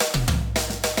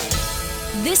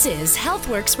This is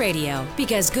Healthworx Radio,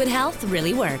 because good health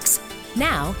really works.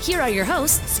 Now, here are your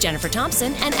hosts, Jennifer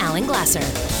Thompson and Alan Glasser.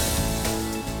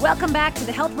 Welcome back to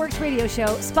the Healthworx Radio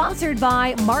Show, sponsored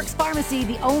by Mark's Pharmacy,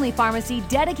 the only pharmacy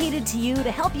dedicated to you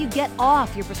to help you get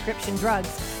off your prescription drugs.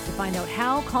 To find out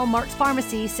how, call Mark's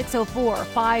Pharmacy,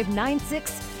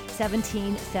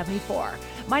 604-596-1774.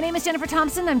 My name is Jennifer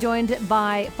Thompson. I'm joined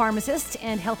by pharmacist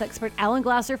and health expert Alan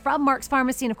Glasser from Mark's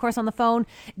Pharmacy, and of course on the phone,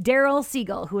 Daryl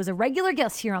Siegel, who is a regular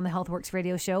guest here on the Healthworx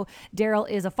Radio Show. Daryl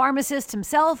is a pharmacist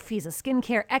himself. He's a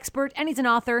skincare expert, and he's an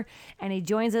author, and he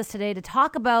joins us today to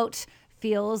talk about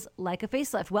Feels Like a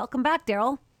Facelift. Welcome back,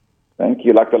 Daryl. Thank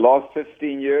you. Like the last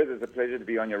 15 years, it's a pleasure to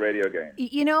be on your radio again.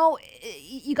 You know,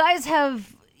 you guys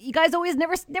always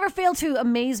never fail to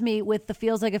amaze me with the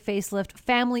Feels Like a Facelift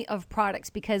family of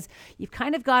products, because you've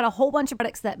kind of got a whole bunch of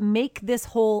products that make this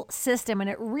whole system, and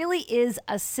it really is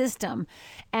a system.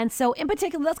 And so in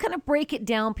particular, let's kind of break it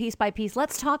down piece by piece.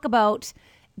 Let's talk about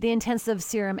the intensive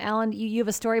serum. Alan, you have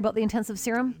a story about the intensive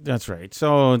serum? That's right.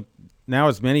 So now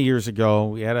it's many years ago,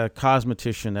 we had a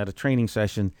cosmetician at a training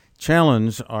session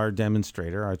challenge our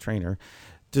demonstrator, our trainer,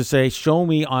 to say, show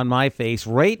me on my face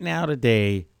right now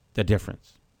today the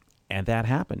difference. And that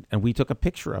happened. And we took a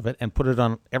picture of it and put it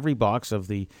on every box of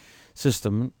the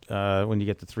system when you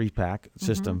get the 3-pack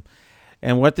system. Mm-hmm.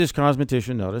 And what this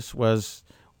cosmetician noticed was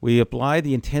we applied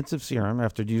the intensive serum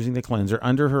after using the cleanser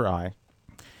under her eye.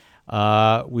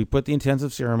 We put the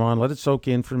intensive serum on, let it soak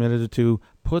in for a minute or two,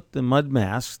 put the mud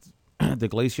mask, the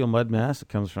glacial mud mask, it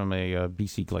comes from a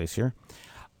BC glacier,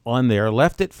 on there,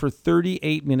 left it for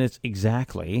 38 minutes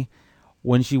exactly.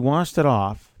 When she washed it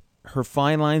off, her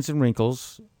fine lines and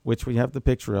wrinkles, which we have the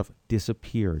picture of,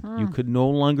 disappeared. You could no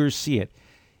longer see it.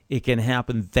 It can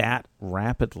happen that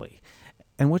rapidly.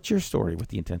 And what's your story with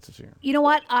the intensive serum? You know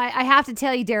what? I have to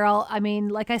tell you, Daryl, I mean,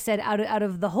 like I said, out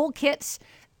of the whole kit,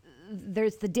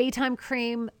 there's the daytime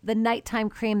cream, the nighttime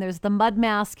cream, there's the mud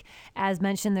mask. As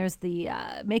mentioned, there's the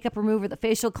makeup remover, the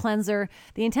facial cleanser.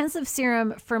 The intensive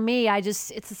serum, for me,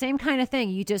 it's the same kind of thing.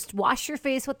 You just wash your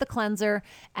face with the cleanser,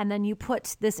 and then you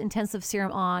put this intensive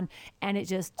serum on, and it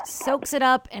just soaks it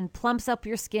up and plumps up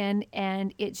your skin,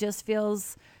 and it just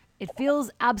feels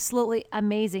absolutely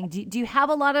amazing. Do you have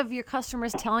a lot of your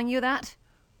customers telling you that?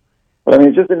 Well, I mean,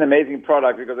 it's just an amazing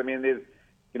product because, I mean, it's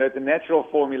a natural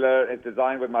formula. It's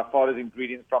designed with my father's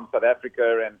ingredients from South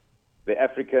Africa and the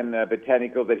African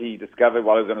botanicals that he discovered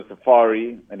while he was on a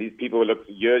safari. And these people look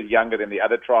years younger than the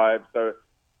other tribes. So,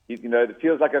 it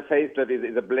feels like a facelift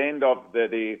is a blend of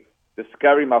the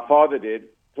discovery my father did,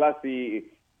 plus the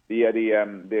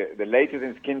latest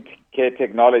in skincare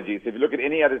technology. So if you look at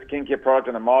any other skincare product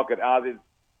on the market, ours is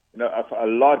a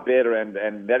lot better, and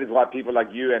that is why people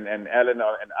like you and Alan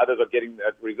and others are getting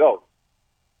results.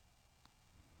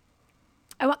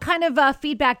 And what kind of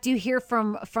feedback do you hear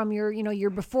from your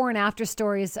before and after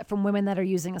stories from women that are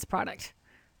using this product?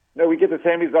 No, we get the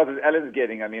same results as Alan's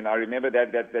getting. I mean, I remember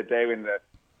that day when the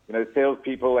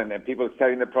salespeople and people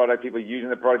selling the product, people using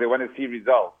the product, they want to see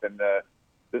results, and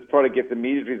this product gets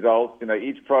immediate results.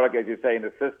 Each product, as you say, in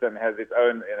the system has its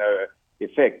own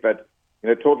effect. But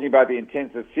talking about the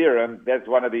intensive serum, that's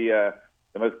one of the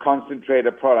most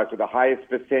concentrated products with the highest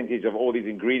percentage of all these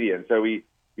ingredients. So we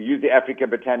use the African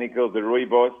botanicals, the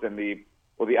rooibos, and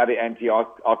all the other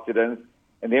antioxidants,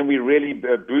 and then we really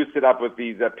boost it up with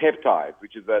these peptides,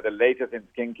 which is the latest in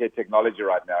skincare technology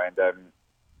right now. And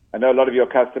I know a lot of your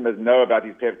customers know about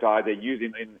these peptides. They're used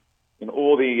in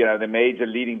all the major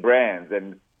leading brands,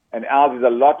 and ours is a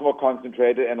lot more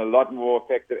concentrated and a lot more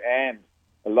effective and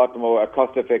a lot more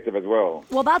cost-effective as well.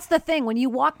 Well, that's the thing. When you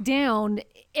walk down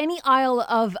any aisle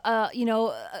of, a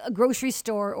grocery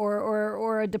store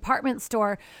or a department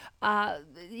store,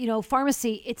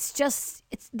 pharmacy,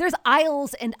 there's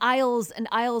aisles and aisles and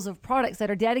aisles of products that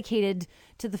are dedicated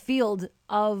to the field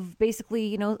of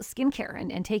basically, skincare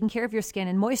and taking care of your skin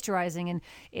and moisturizing. And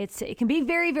it can be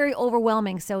very, very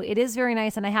overwhelming. So it is very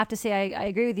nice. And I have to say, I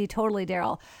agree with you totally,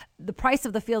 Daryl. The price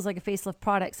of the Feels Like a Facelift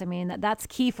products, I mean, that's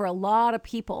key for a lot of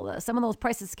people. Some of those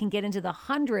prices can get into the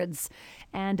hundreds,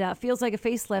 and Feels Like a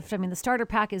Facelift. I mean, the starter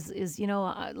pack is less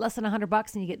than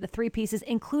 $100, and you get the 3 pieces,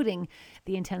 including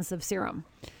the intensive serum.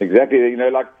 Exactly.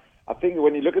 I think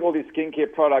when you look at all these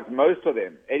skincare products, most of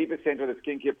them, 80% of the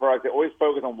skincare products, they always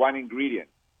focus on one ingredient.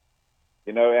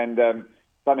 And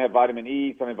some have vitamin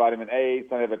E, some have vitamin A,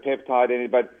 some have a peptide in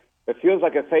it, but it feels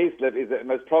like a facelift is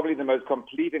probably the most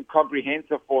complete and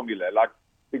comprehensive formula. Like,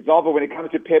 for example, when it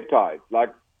comes to peptides,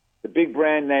 like the big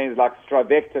brand names like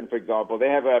Strivectin, for example, they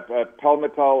have a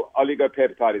palmitol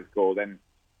oligopeptide, it's called, and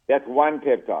that's one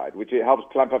peptide, which it helps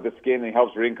plump up the skin and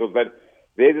helps wrinkles, but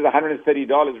theirs is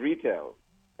 $130 retail.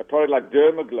 a product like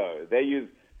Dermaglow, they use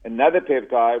another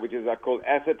peptide, which is called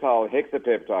acetyl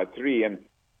hexapeptide 3, and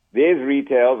theirs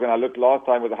retails, when I looked last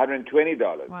time, was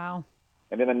 $120. Wow.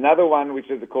 And then another one, which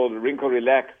is called Wrinkle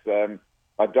Relax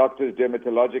by Doctors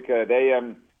Dermatologica, they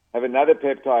have another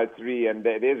peptide 3, and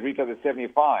theirs retails at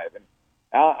 $75. And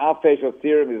our facial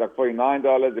serum is like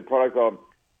 $49. The products are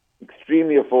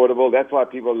extremely affordable. That's why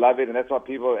people love it, and that's why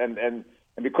people and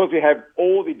because we have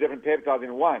all the different peptides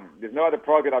in one. There's no other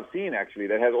product that I've seen actually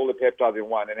that has all the peptides in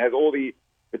one, and has all the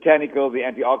botanicals, the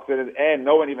antioxidants, and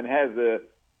no one even has the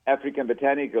African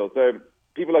botanicals. So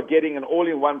people are getting an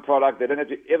all-in-one product. They don't have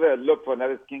to ever look for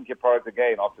another skincare product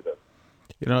again after this.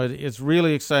 You know, it's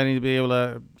really exciting to be able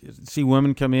to see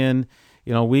women come in,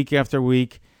 you know, week after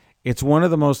week. It's one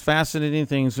of the most fascinating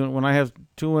things when I have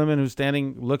two women who's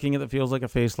standing looking at it feels like a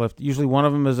facelift. Usually one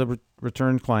of them is a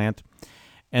return client,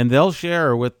 and they'll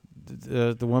share with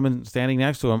the woman standing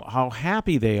next to them how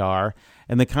happy they are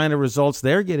and the kind of results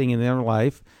they're getting in their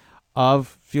life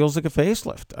of feels like a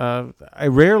facelift. I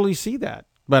rarely see that,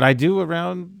 but I do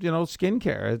around, you know,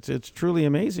 skincare. It's truly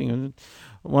amazing. And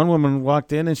one woman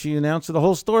walked in and she announced to the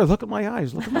whole store, "Look at my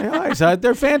eyes! Look at my eyes!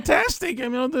 They're fantastic! I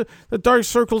mean, the dark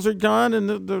circles are gone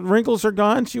and the wrinkles are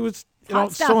gone." She was, you know,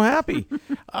 so happy.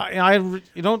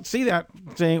 You don't see that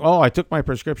saying, "Oh, I took my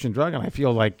prescription drug and I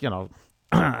feel like, you know,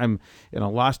 I'm, you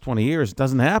know, lost 20 years." It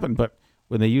doesn't happen. But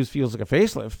when they use feels like a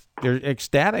facelift, they're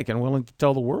ecstatic and willing to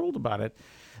tell the world about it.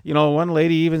 You know, one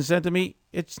lady even said to me,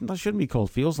 it shouldn't be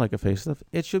called feels like a facelift.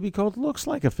 It should be called looks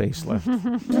like a facelift.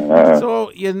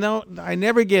 So, you know, I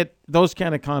never get those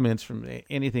kind of comments from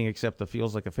anything except the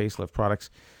feels like a facelift products,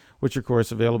 which, of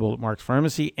course, available at Mark's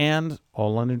Pharmacy and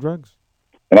all London Drugs.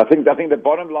 And I think the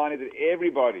bottom line is that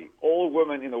everybody, all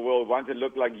women in the world, want to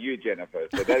look like you, Jennifer.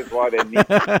 So that is why they need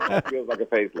feels like a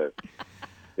facelift.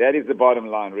 That is the bottom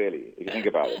line, really, if you think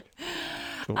about it.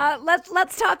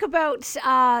 Let's talk about,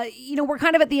 you know, we're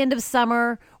kind of at the end of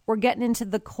summer. We're getting into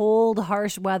the cold,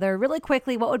 harsh weather. Really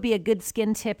quickly, what would be a good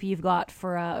skin tip you've got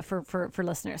for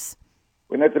listeners?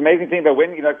 Well, that's the amazing thing about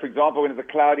when, you know, for example, when it's a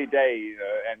cloudy day, you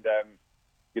know, and,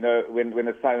 you know, when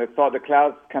the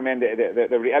clouds come in,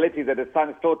 the reality is that the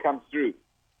sun still comes through.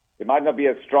 It might not be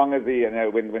as strong as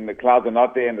when the clouds are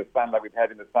not there and the sun like we've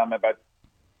had in the summer, but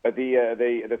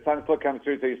the sun still comes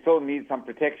through, so you still need some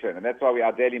protection, and that's why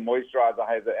our daily moisturizer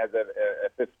has a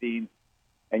 15.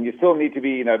 And you still need to be,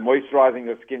 you know, moisturizing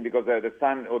your skin because the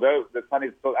sun, although the sun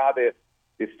is still out there,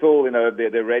 there's still, you know,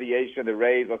 the radiation, the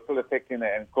rays are still affecting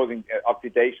and causing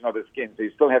oxidation of the skin. So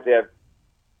you still have to have,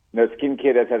 you know,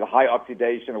 skincare that has a high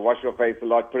oxidation. Wash your face a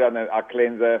lot. Put on our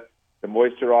cleanser, the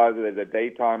moisturizer, the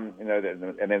daytime, you know,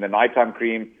 and then the nighttime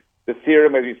cream. The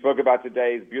serum, as we spoke about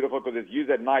today, is beautiful because it's used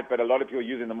at night, but a lot of people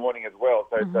use it in the morning as well.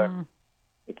 So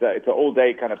it's an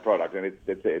all-day kind of product, and it's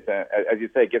as you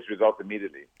say, it gets results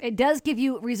immediately. It does give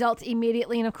you results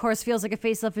immediately, and of course, Feels Like a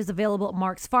Facelift is available at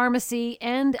Mark's Pharmacy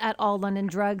and at all London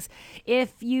Drugs.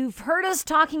 If you've heard us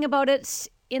talking about it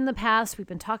in the past, we've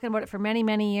been talking about it for many,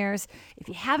 many years. If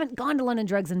you haven't gone to London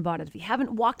Drugs and bought it, if you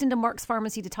haven't walked into Mark's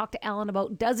Pharmacy to talk to Alan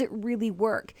about does it really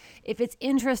work, if it's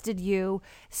interested you,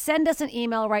 send us an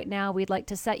email right now. We'd like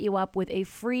to set you up with a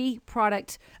free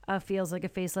product of Feels Like a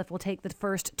Facelift. We'll take the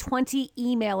first 20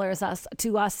 emailers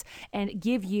to us and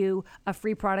give you a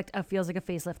free product of Feels Like a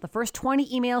Facelift. The first 20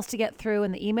 emails to get through,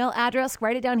 and the email address,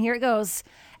 write it down, here it goes,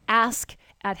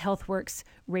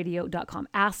 ask@healthworksradio.com.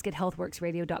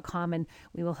 Ask@healthworksradio.com, and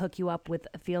we will hook you up with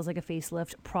Feels Like a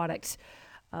Facelift product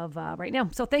of right now.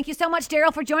 So thank you so much,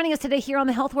 Daryl, for joining us today here on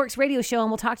the Healthworx Radio Show, and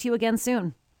we'll talk to you again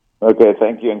soon. Okay,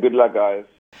 thank you, and good luck, guys.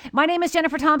 My name is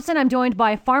Jennifer Thompson. I'm joined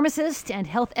by pharmacist and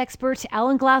health expert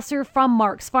Alan Glasser from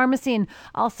Mark's Pharmacy. And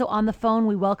also on the phone,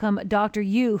 we welcome Dr.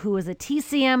 Yu, who is a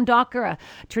TCM doctor, a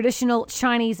traditional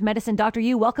Chinese medicine. Dr.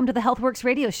 Yu, welcome to the Healthworx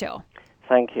Radio Show.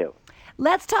 Thank you.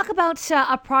 Let's talk about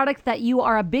a product that you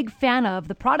are a big fan of.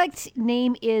 The product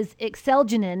name is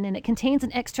Excelginin, and it contains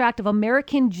an extract of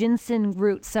American ginseng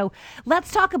root. So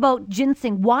let's talk about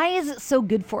ginseng. Why is it so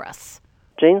good for us?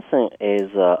 Ginseng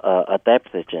is a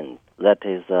adaptogen that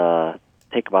is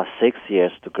take about 6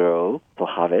 years to grow, to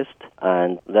harvest,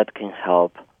 and that can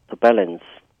help to balance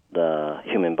the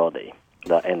human body,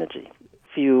 the energy.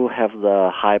 If you have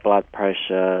the high blood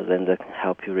pressure, then that can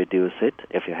help you reduce it.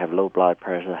 If you have low blood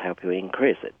pressure, help you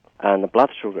increase it. And the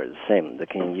blood sugar is the same. They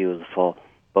can use for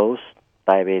both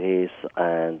diabetes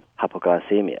and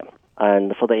hypoglycemia.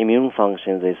 And for the immune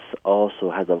function, this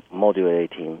also has a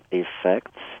modulating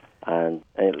effects. And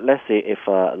let's say if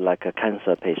like a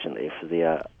cancer patient, if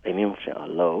their immune function are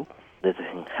low, this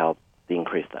can help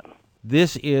increase them.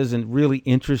 this is a really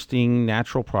interesting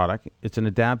natural product. It's an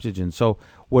adaptogen. So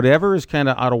whatever is kind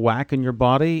of out of whack in your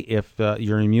body, if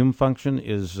your immune function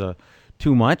is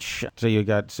too much, so you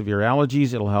got severe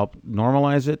allergies, it'll help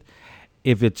normalize it.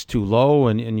 If it's too low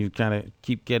and you kind of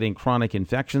keep getting chronic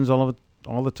infections all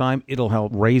the time, it'll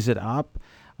help raise it up.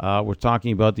 We're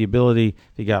talking about the ability,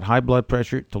 if you got high blood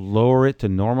pressure, to lower it, to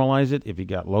normalize it. If you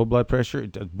got low blood pressure,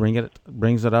 it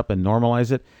brings it up and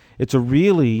normalize it. It's a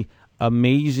really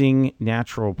amazing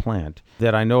natural plant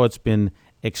that I know it's been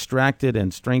extracted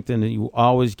and strengthened, and you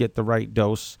always get the right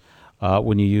dose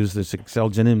when you use this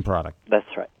Excelgenin product. That's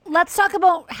right. Let's talk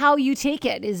about how you take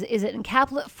it. Is it in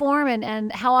caplet form,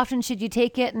 and how often should you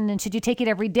take it, and should you take it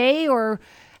every day, or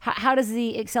how does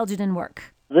the Excelgenin work?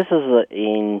 This is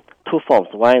in two forms.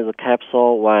 One is a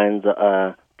capsule, one is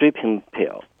a dripping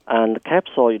pill. And the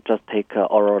capsule you just take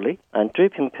orally, and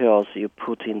dripping pills you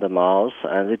put in the mouth,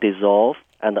 and they dissolve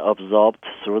and absorbed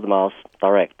through the mouth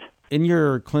direct. In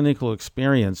your clinical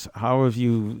experience, how have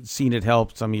you seen it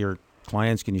help some of your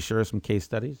clients? Can you share some case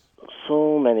studies?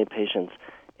 So many patients,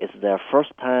 it's their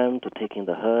first time to taking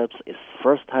the herbs, it's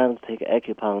first time to take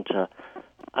acupuncture,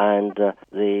 and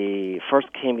they first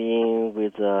came in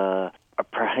with a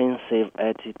apprehensive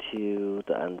attitude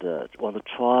and want to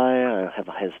try and have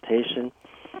a hesitation.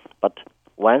 But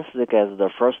once they get the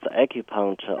first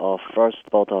acupuncture or first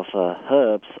bottle of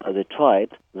herbs they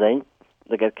tried, then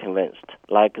they get convinced.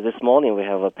 Like this morning, we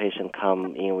have a patient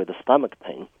come in with a stomach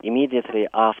pain. Immediately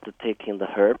after taking the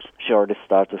herbs, she already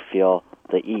started to feel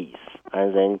the ease.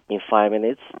 And then in 5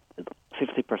 minutes,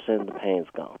 50% of the pain is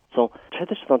gone. So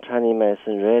traditional Chinese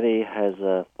medicine really has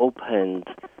opened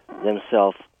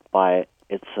themselves by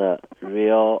its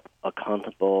real,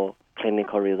 accountable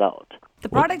clinical result. The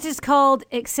product is called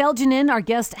Excelgenin. Our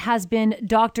guest has been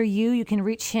Dr. Yu. You can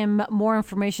reach him more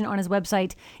information on his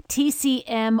website,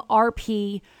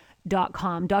 tcmrp.com.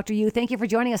 Dr. Yu, thank you for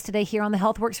joining us today here on the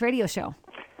Healthworx radio show.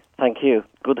 Thank you.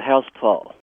 Good health to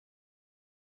all.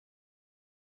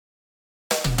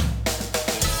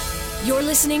 You're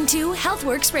listening to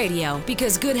Healthworx Radio,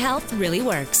 because good health really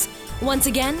works. Once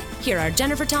again, here are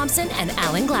Jennifer Thompson and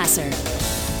Alan Glasser.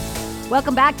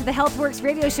 Welcome back to the Healthworx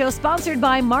radio show, sponsored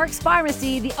by Mark's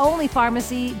Pharmacy, the only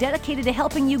pharmacy dedicated to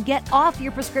helping you get off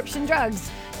your prescription drugs.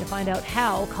 To find out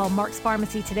how, call Mark's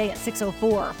Pharmacy today at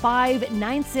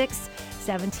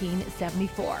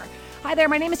 604-596-1774. Hi there,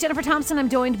 my name is Jennifer Thompson. I'm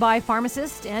joined by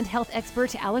pharmacist and health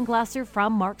expert Alan Glasser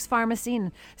from Mark's Pharmacy,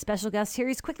 and special guest here.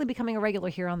 He's quickly becoming a regular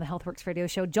here on the Healthworx radio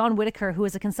show, John Whitaker, who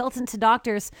is a consultant to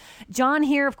doctors. John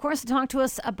here, of course, to talk to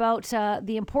us about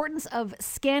the importance of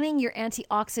scanning your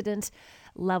antioxidant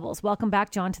levels. Welcome back,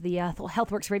 John, to the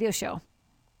Healthworx radio show.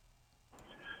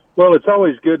 Well, it's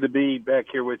always good to be back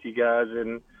here with you guys,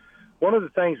 and one of the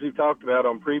things we've talked about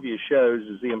on previous shows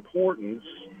is the importance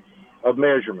of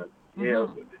measurement.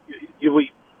 Mm-hmm.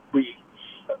 We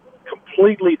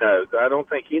completely know, I don't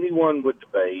think anyone would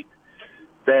debate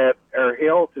that our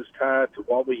health is tied to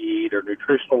what we eat. Our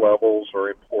nutritional levels are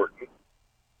important.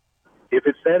 If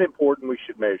it's that important, we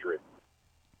should measure it.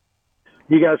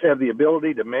 You guys have the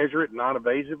ability to measure it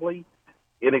non-invasively,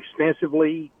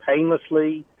 inexpensively,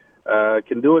 painlessly,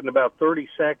 can do it in about 30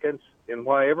 seconds. And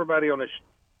why everybody on this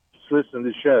listening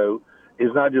to the show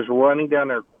is not just running down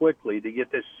there quickly to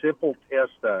get this simple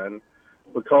test done,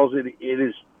 because it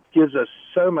gives us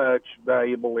so much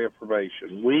valuable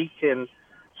information. We can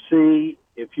see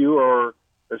if you are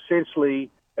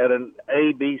essentially at an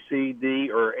A, B, C,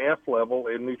 D, or F level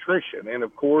in nutrition. And,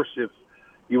 of course, if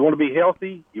you want to be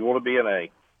healthy, you want to be an A.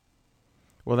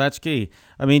 Well, that's key.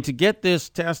 I mean, to get this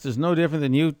test is no different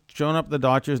than you showing up at the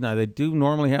doctor's. Now, they do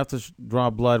normally have to draw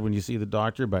blood when you see the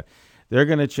doctor, but they're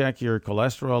going to check your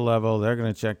cholesterol level. They're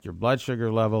going to check your blood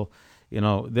sugar level. You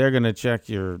know, they're going to check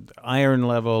your iron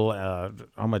level,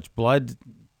 how much blood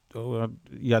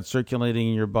you got circulating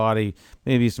in your body,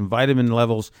 maybe some vitamin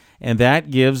levels, and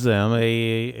that gives them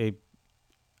a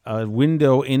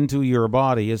window into your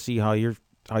body to see how you're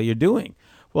doing.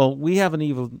 Well, we have an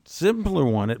even simpler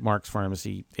one at Mark's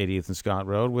Pharmacy, 80th and Scott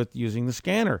Road, with using the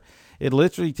scanner. It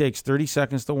literally takes 30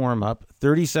 seconds to warm up,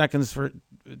 30 seconds for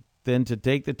then to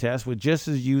take the test with just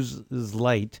as uses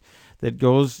light that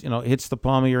goes, hits the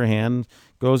palm of your hand,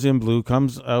 goes in blue,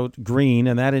 comes out green,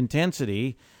 and that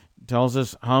intensity tells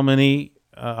us how much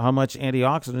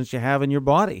antioxidants you have in your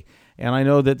body. And I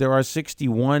know that there are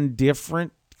 61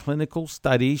 different clinical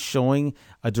studies showing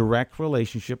a direct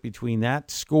relationship between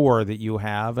that score that you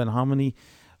have and how many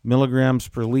milligrams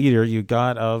per liter you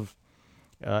got of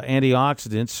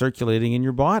antioxidants circulating in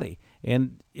your body.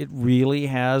 And it really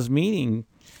has meaning,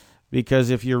 because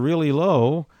if you're really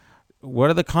low, what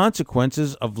are the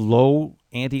consequences of low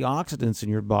antioxidants in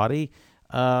your body?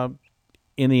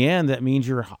 In the end, that means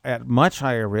you're at much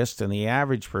higher risk than the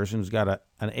average person who's got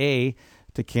an A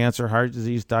to cancer, heart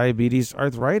disease, diabetes,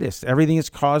 arthritis. Everything is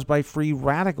caused by free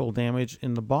radical damage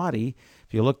in the body.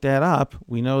 If you look that up,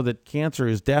 we know that cancer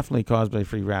is definitely caused by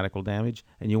free radical damage,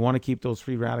 and you want to keep those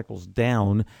free radicals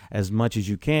down as much as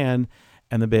you can.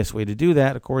 And the best way to do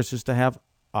that, of course, is to have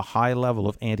a high level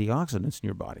of antioxidants in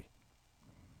your body.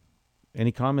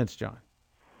 Any comments, John?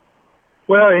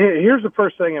 Well, here's the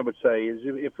first thing I would say is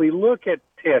if we look at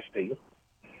testing,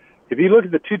 if you look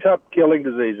at the two top killing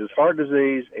diseases, heart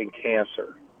disease and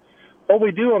cancer, what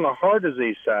we do on the heart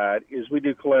disease side is we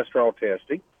do cholesterol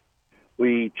testing.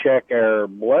 We check our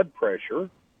blood pressure.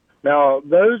 Now,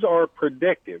 those are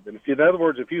predictive. And in other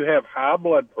words, if you have high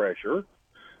blood pressure,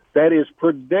 that is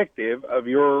predictive of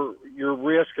your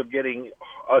risk of getting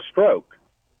a stroke,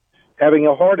 having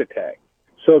a heart attack.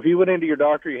 So if you went into your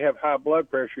doctor, you have high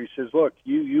blood pressure, he says, look,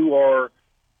 you are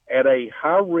at a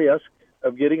high risk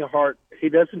of getting a heart. He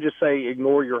doesn't just say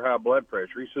ignore your high blood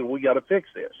pressure. He says, we got to fix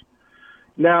this.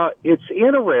 Now, it's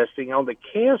interesting on the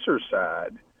cancer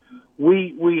side,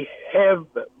 we have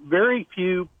very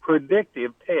few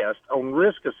predictive tests on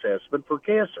risk assessment for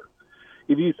cancer.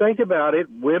 If you think about it,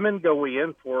 women go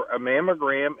in for a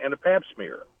mammogram and a pap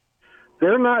smear.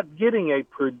 They're not getting a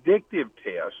predictive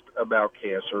test about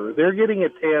cancer. They're getting a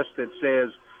test that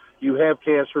says you have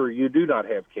cancer or you do not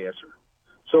have cancer.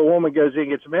 So a woman goes in and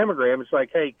gets a mammogram. It's like,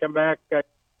 hey, come back, got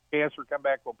cancer, come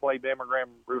back, we'll play mammogram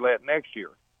roulette next year.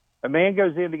 A man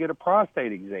goes in to get a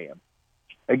prostate exam.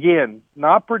 Again,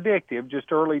 not predictive,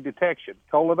 just early detection.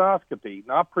 Colonoscopy,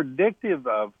 not predictive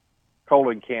of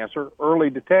colon cancer, early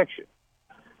detection.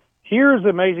 Here's the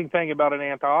amazing thing about an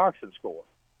antioxidant score.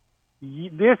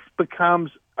 This becomes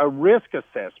a risk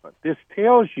assessment. This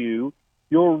tells you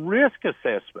your risk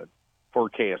assessment for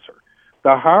cancer.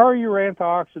 The higher your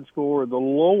antioxidant score, the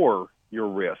lower your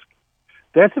risk.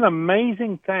 That's an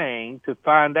amazing thing to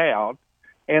find out,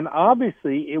 and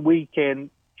obviously we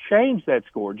can change that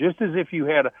score. Just as if you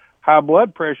had high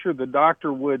blood pressure, the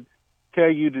doctor would tell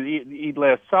you to eat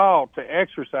less salt, to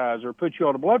exercise, or put you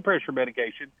on a blood pressure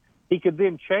medication. He could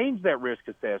then change that risk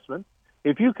assessment.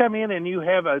 If you come in and you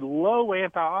have a low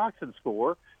antioxidant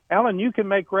score, Alan, you can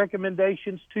make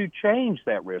recommendations to change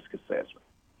that risk assessment.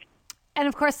 And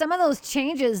of course, some of those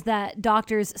changes that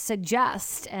doctors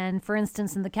suggest, and for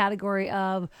instance, in the category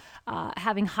of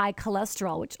having high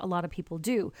cholesterol, which a lot of people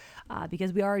do,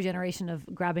 because we are a generation of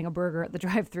grabbing a burger at the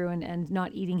drive-thru and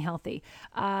not eating healthy.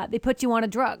 They put you on a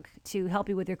drug to help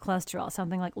you with your cholesterol,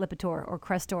 something like Lipitor or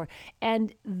Crestor.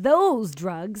 And those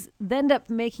drugs end up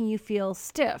making you feel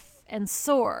stiff and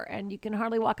sore, and you can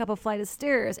hardly walk up a flight of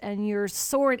stairs, and you're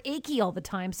sore and achy all the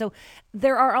time. So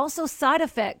there are also side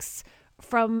effects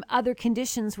from other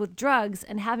conditions with drugs,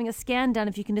 and having a scan done,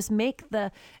 if you can just make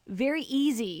the very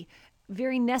easy,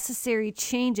 very necessary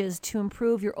changes to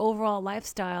improve your overall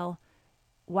lifestyle,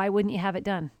 why wouldn't you have it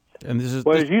done? And this is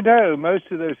as you know,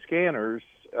 most of those scanners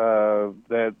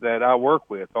that I work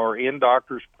with are in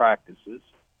doctors' practices,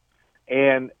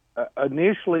 and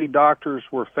initially doctors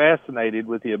were fascinated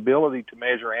with the ability to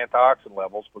measure antioxidant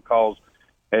levels because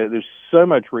there's so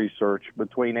much research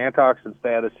between antioxidant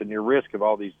status and your risk of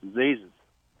all these diseases.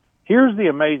 Here's the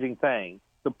amazing thing.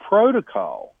 The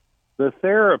protocol, the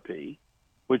therapy,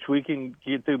 which we can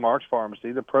get through Mark's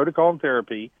Pharmacy, the protocol and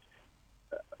therapy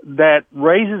that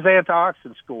raises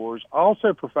antioxidant scores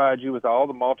also provides you with all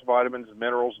the multivitamins and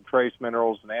minerals and trace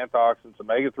minerals and antioxidants,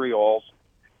 omega-3 oils.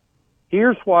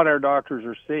 Here's what our doctors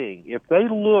are seeing. If they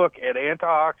look at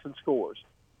antioxidant scores,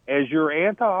 as your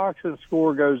antioxidant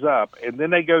score goes up, and then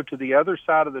they go to the other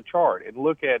side of the chart and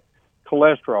look at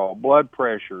cholesterol, blood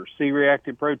pressure,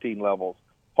 C-reactive protein levels,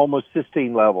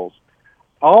 homocysteine levels,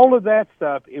 all of that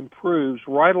stuff improves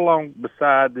right along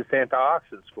beside this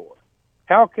antioxidant score.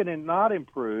 How can it not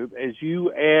improve as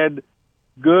you add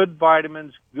good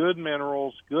vitamins, good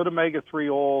minerals, good omega-3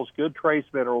 oils, good trace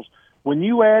minerals? When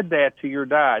you add that to your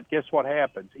diet, guess what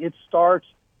happens? It starts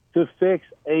to fix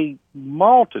a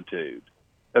multitude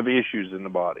of issues in the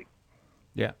body.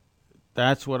 Yeah,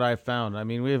 that's what I found. I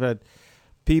mean, we've had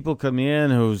people come in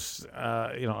who's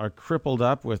are crippled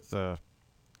up with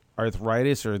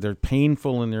arthritis, or they're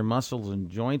painful in their muscles and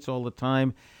joints all the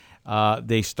time.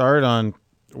 They start on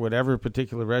whatever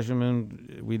particular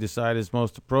regimen we decide is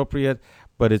most appropriate,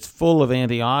 but it's full of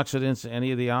antioxidants,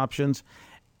 any of the options,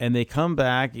 and they come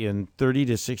back in 30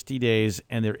 to 60 days,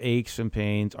 and their aches and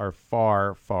pains are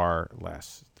far, far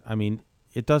less. I mean,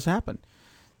 it does happen.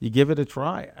 You give it a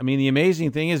try. I mean, the amazing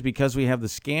thing is because we have the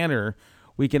scanner,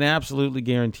 we can absolutely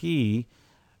guarantee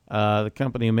the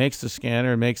company who makes the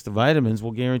scanner and makes the vitamins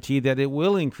will guarantee that it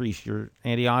will increase your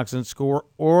antioxidant score,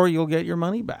 or you'll get your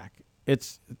money back.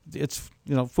 It's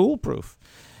foolproof.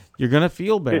 You're going to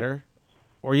feel better,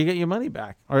 or you get your money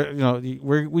back. Or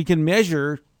we can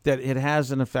measure that it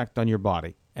has an effect on your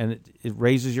body, and it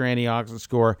raises your antioxidant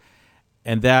score,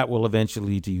 and that will eventually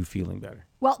lead to you feeling better.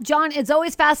 Well, John, it's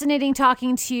always fascinating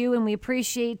talking to you, and we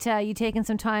appreciate you taking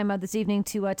some time this evening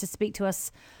to speak to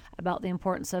us about the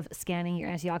importance of scanning your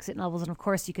antioxidant levels. And of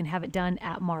course, you can have it done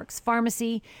at Mark's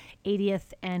Pharmacy,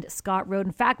 80th and Scott Road.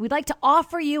 In fact, we'd like to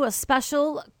offer you a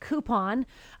special coupon,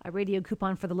 a radio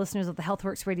coupon for the listeners of the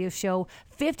Healthworx radio show,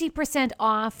 50%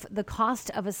 off the cost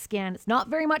of a scan. It's not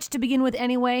very much to begin with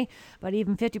anyway, but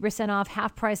even 50% off,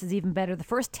 half price is even better. The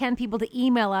first 10 people to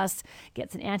email us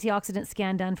gets an antioxidant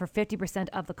scan done for 50%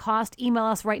 of the cost. Email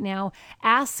us right now,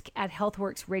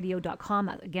 ask@healthworxradio.com.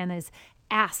 That again is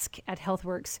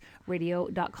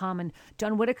ask@healthworxradio.com. And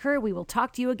John Whitaker, we will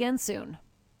talk to you again soon.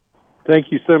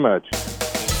 Thank you so much.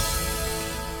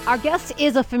 Our guest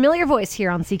is a familiar voice here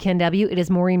on CKNW. It is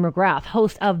Maureen McGrath,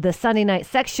 host of the Sunday Night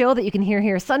Sex Show that you can hear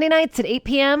here Sunday nights at 8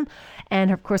 p.m. And,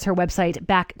 of course, her website,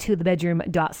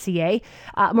 backtothebedroom.ca.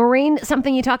 Maureen,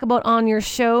 something you talk about on your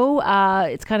show,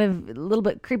 it's kind of a little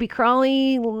bit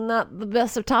creepy-crawly, not the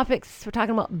best of topics. We're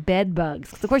talking about bed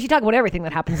bugs. Of course, you talk about everything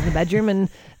that happens in the bedroom, and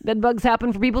bed bugs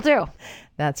happen for people, too.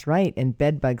 That's right. And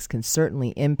bed bugs can certainly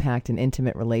impact an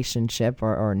intimate relationship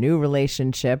or a new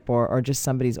relationship or just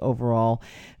somebody's overall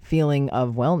feeling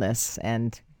of wellness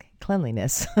and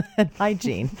cleanliness and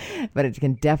hygiene. But it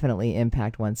can definitely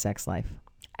impact one's sex life.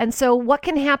 And so what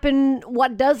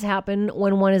does happen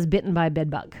when one is bitten by a bed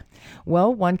bug?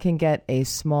 Well, one can get a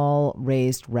small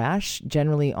raised rash,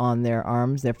 generally on their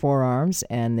arms, their forearms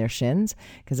and their shins,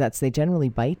 because they generally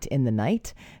bite in the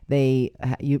night. They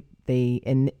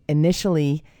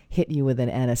initially hit you with an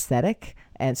anesthetic,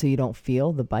 and so you don't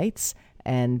feel the bites.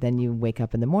 And then you wake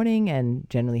up in the morning and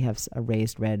generally have a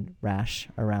raised red rash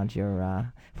around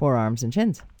your forearms and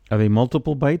shins. Are they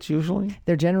multiple bites usually?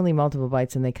 They're generally multiple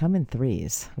bites, and they come in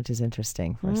threes, which is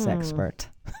interesting for a sexpert.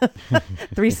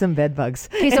 Threesome bed bugs.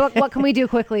 Okay, so what can we do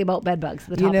quickly about bed bugs?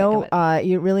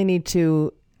 You really need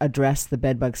to address the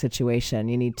bed bug situation.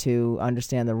 You need to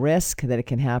understand the risk that it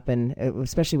can happen,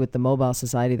 especially with the mobile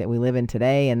society that we live in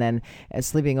today. And then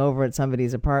sleeping over at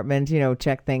somebody's apartment,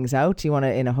 check things out. You want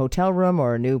to, in a hotel room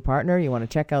or a new partner, you want to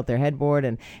check out their headboard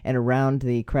and around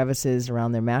the crevices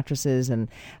around their mattresses, and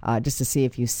just to see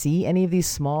if you see any of these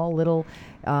small little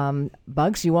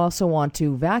bugs. You also want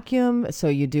to vacuum, so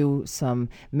you do some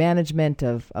management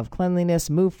of cleanliness,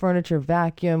 move furniture,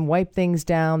 vacuum, wipe things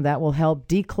down. That will help.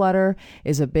 Declutter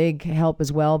is a big help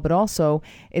as well, but also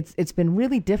it's been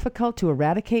really difficult to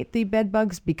eradicate the bed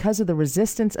bugs because of the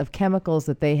resistance of chemicals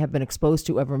that they have been exposed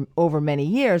to over many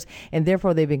years, and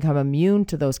therefore they become immune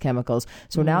to those chemicals.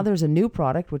 So now there's a new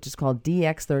product which is called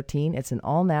DX13. It's an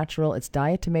all-natural, it's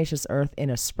diatomaceous earth in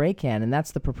a spray can, and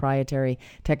that's the proprietary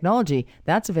technology.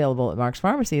 That's available at Mark's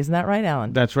Pharmacy. Isn't that right,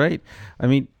 Alan? That's right. I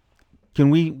mean,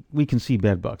 we can see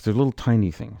bed bugs. They're little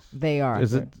tiny things. They are.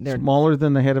 Is it smaller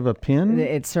than the head of a pin?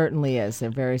 It certainly is. They're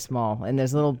very small. And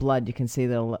there's little blood. You can see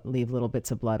they'll leave little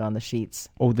bits of blood on the sheets.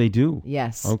 Oh, they do?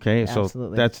 Yes. Okay,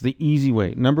 absolutely. So that's the easy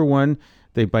way. Number one,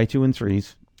 they bite you in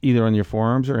threes, either on your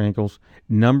forearms or ankles.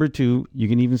 Number two, you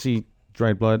can even see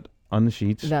dried blood on the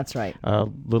sheets. That's right.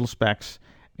 Little specks.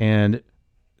 And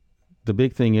the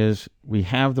big thing is we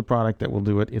have the product that will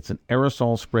do it. It's an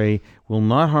aerosol spray. Will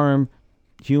not harm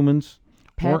humans,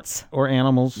 pets, or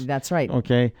animals. That's right.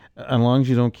 Okay, as long as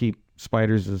you don't keep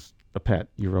spiders as a pet,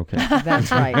 you're okay.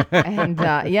 That's right. And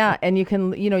and you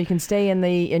can stay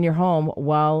in your home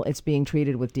while it's being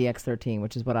treated with DX13,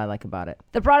 which is what I like about it.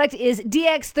 The product is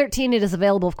DX13. It is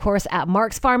available, of course, at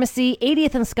Mark's Pharmacy,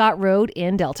 80th and Scott Road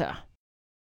in Delta.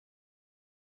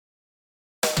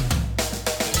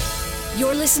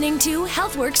 You're listening to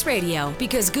Healthworx Radio,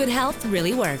 because good health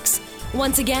really works.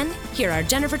 Once again, here are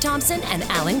Jennifer Thompson and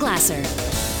Alan Glasser.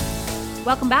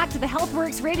 Welcome back to the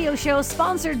Healthworx radio show,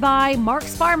 sponsored by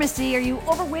Mark's Pharmacy. Are you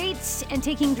overweight and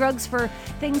taking drugs for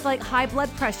things like high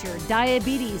blood pressure,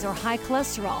 diabetes, or high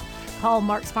cholesterol? Call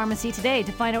Mark's Pharmacy today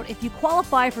to find out if you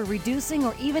qualify for reducing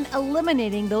or even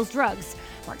eliminating those drugs.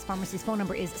 Mark's Pharmacy's phone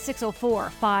number is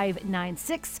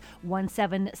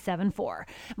 604-596-1774.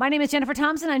 My name is Jennifer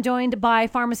Thompson. I'm joined by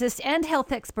pharmacist and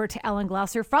health expert Alan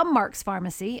Glasser from Mark's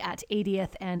Pharmacy at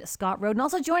 80th and Scott Road. And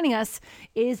also joining us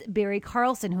is Barry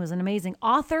Carlson, who is an amazing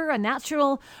author, a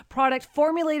natural product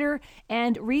formulator,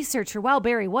 and researcher. Wow,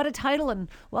 Barry, what a title, and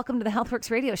welcome to the Healthworx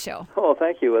radio show. Oh,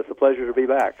 thank you. It's a pleasure to be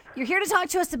back. You're here to talk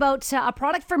to us about a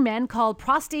product for men called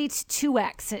Prostate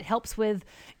 2X. It helps with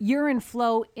urine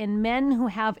flow in men who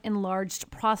have enlarged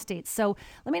prostates. So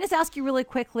let me just ask you really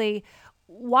quickly,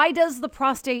 why does the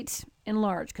prostate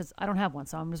enlarge? Because I don't have one,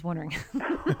 so I'm just wondering.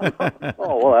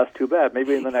 Oh, well, that's too bad.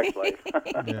 Maybe in the next life.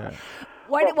 Yeah.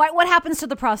 What happens to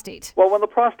the prostate? Well, when the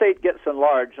prostate gets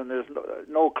enlarged, and there's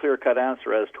no clear-cut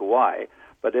answer as to why,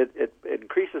 but it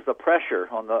increases the pressure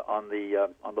on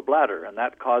the bladder, and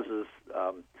that causes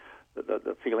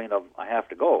the feeling of I have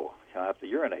to go, I have to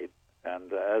urinate.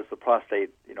 And as the prostate,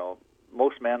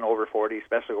 most men over 40,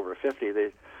 especially over 50,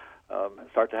 they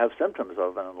start to have symptoms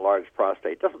of an enlarged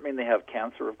prostate. Doesn't mean they have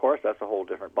cancer, of course. That's a whole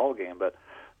different ballgame. But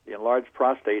the enlarged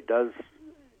prostate does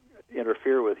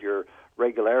interfere with your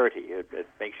regularity. It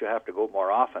makes you have to go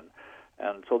more often.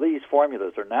 And so these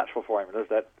formulas are natural formulas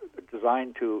that are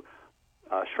designed to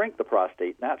shrink the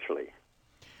prostate naturally.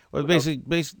 Well,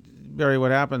 basically, Barry,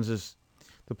 what happens is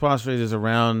the prostate is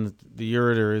around the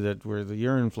ureter, where the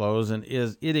urine flows, and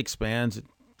it expands. It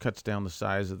cuts down the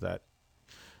size of that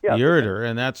ureter,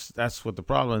 and that's what the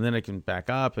problem. And then it can back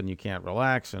up, and you can't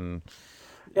relax. And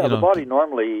the body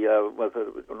normally, with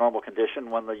a normal condition,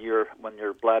 when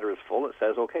your bladder is full, it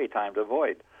says, "Okay, time to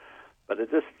void," but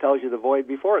it just tells you to void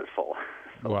before it's full.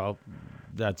 Well,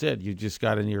 that's it. You just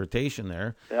got an irritation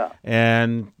there. Yeah.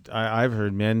 And I've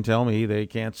heard men tell me they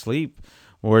can't sleep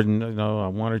more than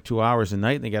 1 or 2 hours a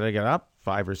night, and they got to get up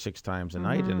 5 or 6 times a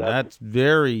night, and that's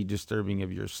very disturbing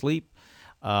of your sleep.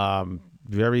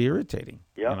 Very irritating.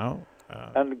 Yeah.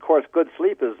 And of course, good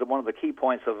sleep is one of the key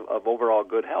points of overall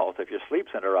good health. If your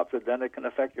sleep's interrupted, then it can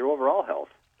affect your overall health.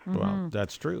 Well,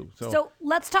 that's true. So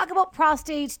let's talk about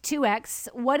Prostate 2X.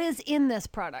 What is in this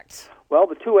product? Well,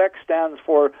 the 2X stands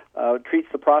for treats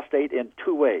the prostate in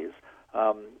 2 ways.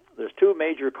 There's 2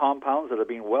 major compounds that have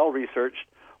been well researched.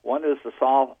 One is the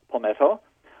saw palmetto,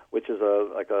 which is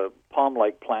like a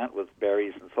palm-like plant with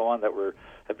berries and so on that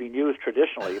have been used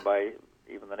traditionally by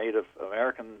even the Native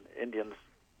American Indians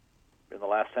in the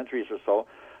last centuries or so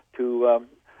to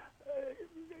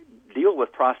deal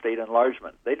with prostate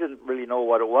enlargement. They didn't really know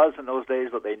what it was in those days,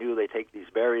 but they knew they take these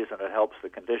berries and it helps the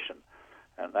condition.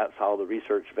 And that's how the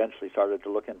research eventually started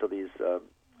to look into these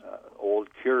old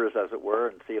cures, as it were,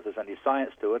 and see if there's any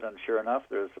science to it. And sure enough,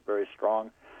 there's a very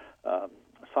strong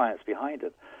science behind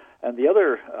it. And the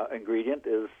other ingredient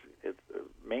its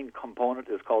main component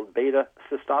is called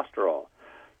beta-sitosterol.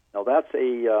 Now that's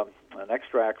an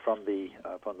extract from the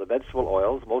vegetable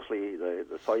oils. Mostly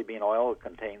the soybean oil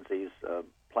contains these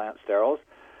plant sterols,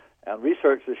 and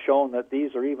research has shown that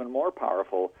these are even more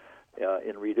powerful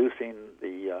in reducing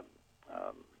the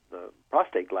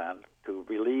prostate gland to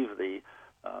relieve the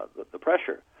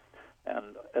pressure.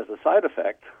 And as a side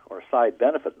effect, or side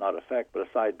benefit, not effect, but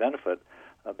a side benefit,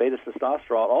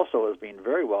 beta-sitosterol also has been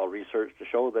very well researched to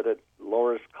show that it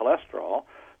lowers cholesterol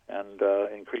and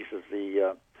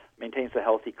maintains a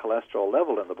healthy cholesterol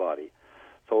level in the body.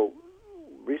 So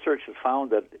research has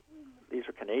found that these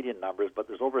are Canadian numbers, but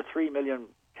there's over 3 million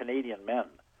Canadian men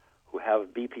who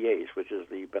have BPH, which is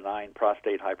the benign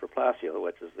prostate hyperplasia,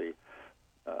 which is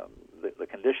the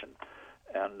condition.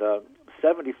 And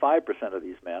 75% of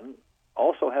these men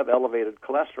also have elevated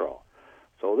cholesterol.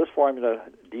 So this formula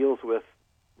deals with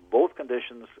both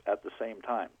conditions at the same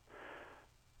time.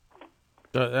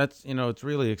 That's, it's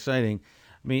really exciting.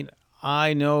 I mean,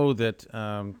 I know that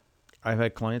I've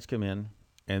had clients come in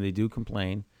and they do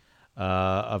complain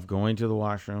of going to the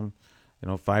washroom,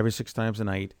 5 or 6 times a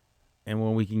night. And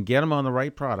when we can get them on the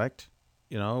right product,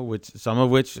 some of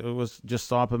which was just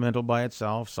saw palmetto by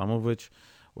itself, some of which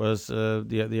was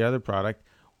the other product,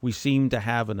 we seem to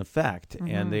have an effect,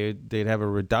 and they'd have a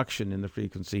reduction in the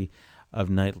frequency of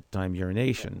nighttime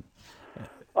urination.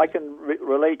 I can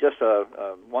relate just a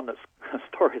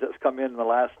story that's come in the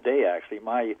last day. Actually,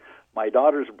 my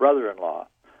daughter's brother-in-law,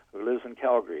 who lives in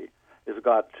Calgary, has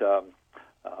got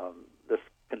this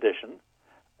condition,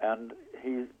 and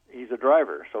he's a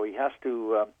driver, so he has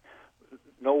to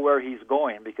know where he's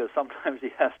going, because sometimes he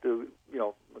has to,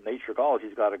 when nature calls,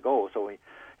 he's got to go. So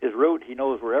his route, he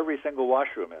knows where every single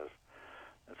washroom is.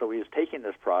 And so he's taking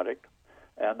this product,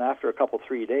 and after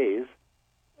 3 days,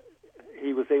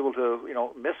 he was able to,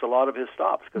 miss a lot of his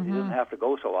stops because he didn't have to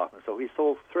go so often. So he's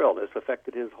so thrilled. It's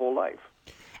affected his whole life.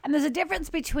 And there's a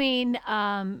difference between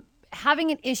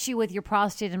having an issue with your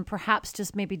prostate and perhaps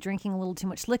just maybe drinking a little too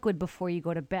much liquid before you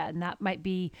go to bed. And that might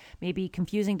be maybe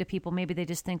confusing to people. Maybe they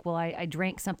just think, well, I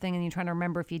drank something, and you're trying to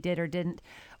remember if you did or didn't.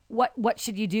 What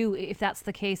should you do if that's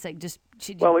the case?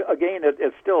 Well, again,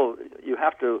 it's still, you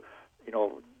have to,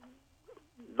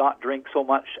 not drink so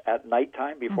much at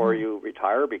nighttime before you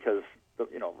retire, because,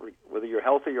 whether you're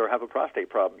healthy or have a prostate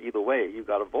problem, either way, you've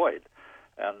got to void.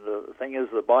 And the thing is,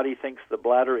 the body thinks the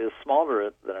bladder is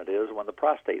smaller than it is when the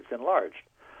prostate's enlarged.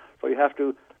 So you have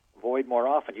to void more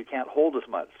often. You can't hold as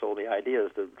much. So the idea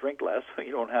is to drink less so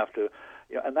you don't have to,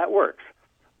 and that works.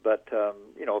 But,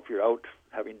 if you're out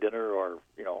having dinner or,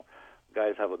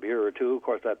 guys have a beer or two, of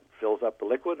course that fills up the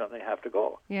liquid and they have to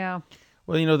go. Yeah.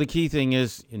 Well, the key thing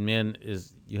is in men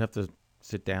is you have to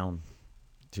sit down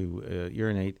to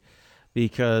urinate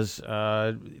because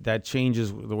that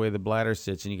changes the way the bladder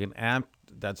sits, and you can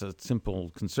that's a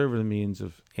simple conservative means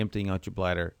of emptying out your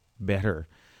bladder better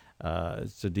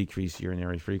to decrease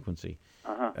urinary frequency.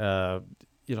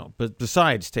 But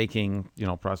besides taking,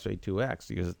 Prostate 2X,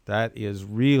 because that is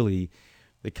really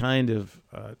the kind of,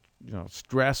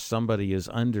 stress somebody is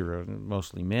under,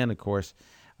 mostly men, of course,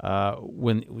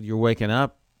 when you're waking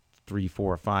up 3,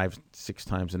 4, 5, 6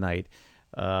 times a night,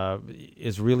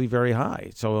 is really very high.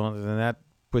 So then that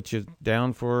puts you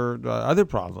down for other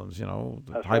problems,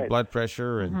 high blood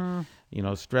pressure and,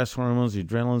 stress hormones, your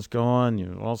adrenaline's going,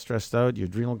 you're all stressed out, your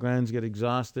adrenal glands get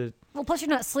exhausted. Well, plus you're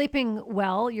not sleeping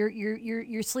well.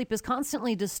 Your sleep is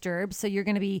constantly disturbed, so you're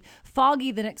going to be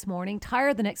foggy the next morning,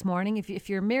 tired the next morning. If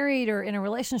you're married or in a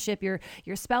relationship, your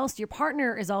spouse, your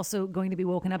partner is also going to be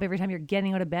woken up every time you're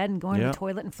getting out of bed and going to the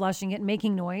toilet and flushing it and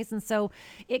making noise. And so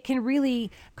it can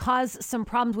really cause some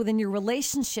problems within your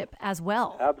relationship as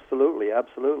well. Absolutely,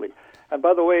 absolutely. And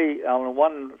by the way, Alan,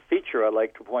 one feature I'd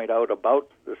like to point out about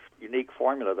this unique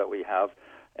formula that we have,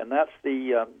 and that's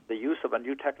the use of a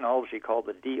new technology called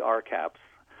the DR caps.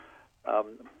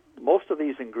 Most of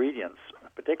these ingredients,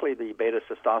 particularly the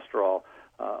beta-sitosterol,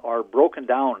 are broken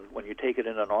down when you take it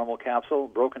in a normal capsule,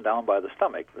 broken down by the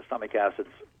stomach. The stomach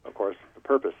acids, of course, the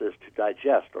purpose is to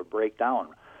digest or break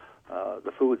down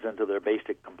the foods into their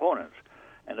basic components.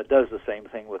 And it does the same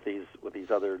thing with these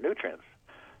other nutrients.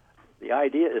 The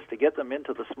idea is to get them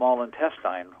into the small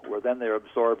intestine, where then they're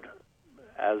absorbed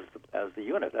as the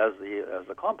unit, as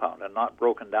the compound, and not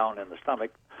broken down in the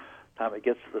stomach. By the time it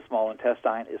gets to the small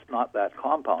intestine, it's not that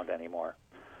compound anymore.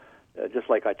 Just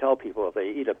like I tell people, if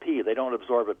they eat a pea, they don't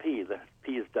absorb a pea. The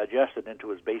pea is digested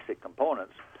into its basic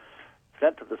components,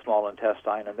 sent to the small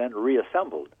intestine, and then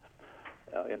reassembled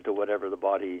into whatever the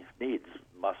body needs: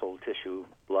 muscle, tissue,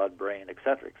 blood, brain,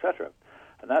 etc., etc.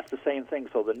 And that's the same thing.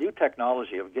 So the new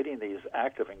technology of getting these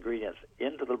active ingredients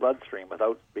into the bloodstream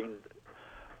without being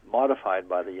modified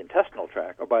by the intestinal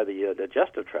tract or by the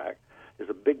digestive tract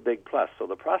is a big, big plus. So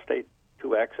the Prostate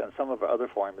 2X and some of our other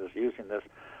formulas using this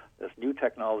new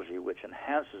technology, which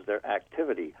enhances their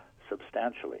activity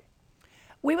substantially.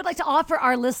 We would like to offer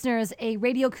our listeners a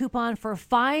radio coupon for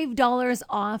 $5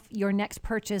 off your next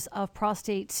purchase of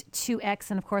Prostate 2X.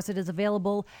 And, of course, it is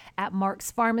available at Mark's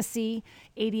Pharmacy,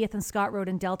 80th and Scott Road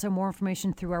in Delta. More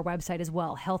information through our website as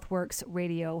well,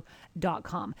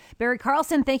 healthworksradio.com. Barry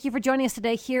Carlson, thank you for joining us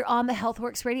today here on the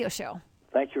Healthworx Radio Show.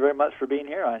 Thank you very much for being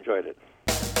here. I enjoyed it.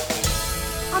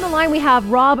 On the line, we have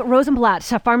Rob Rosenblatt,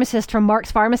 a pharmacist from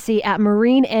Mark's Pharmacy at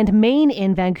Marine and Main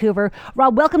in Vancouver.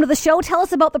 Rob, welcome to the show. Tell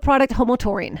us about the product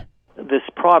Homotaurine. This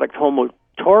product,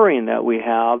 Homotaurine, that we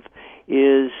have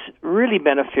is really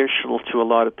beneficial to a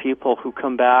lot of people who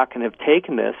come back and have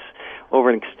taken this over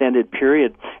an extended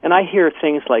period. And I hear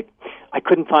things like, I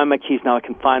couldn't find my keys, now I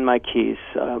can find my keys.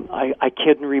 I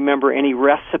couldn't remember any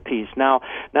recipes. Now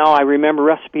I remember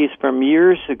recipes from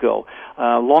years ago.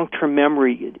 Long-term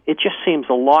memory, it just seems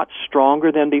a lot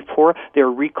stronger than before. Their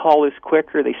recall is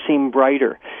quicker. They seem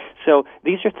brighter. So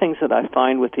these are things that I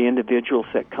find with the individuals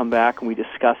that come back and we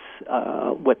discuss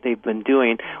what they've been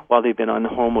doing while they've been on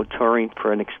Homotaurine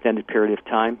for an extended period of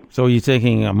time. So are you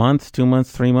taking a month, 2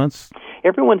 months, 3 months?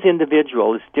 Everyone's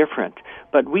individual is different,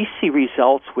 but we see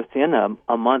results within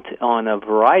a month on a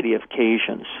variety of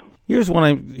occasions. Here's what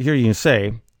I hear you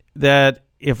say, that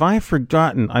if I've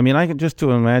forgotten, I can just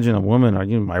to imagine a woman or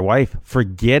my wife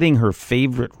forgetting her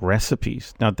favorite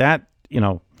recipes. Now that,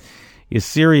 is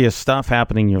serious stuff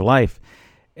happening in your life.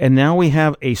 And now we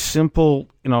have a simple,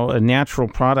 a natural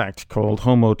product called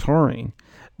Homotaurine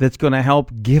that's going to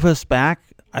help give us back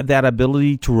that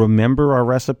ability to remember our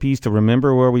recipes, to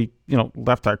remember where we,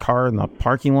 left our car in the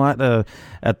parking lot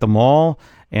at the mall,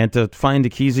 and to find the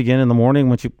keys again in the morning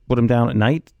once you put them down at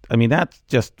night. That's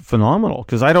just phenomenal,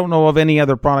 because I don't know of any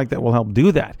other product that will help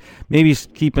do that. Maybe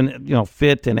keeping,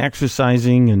 fit and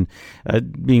exercising and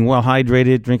being well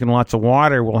hydrated, drinking lots of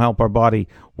water will help our body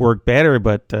work better.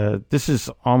 But this is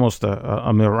almost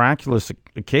a miraculous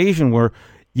occasion where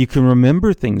you can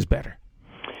remember things better.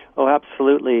 Oh,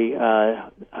 absolutely.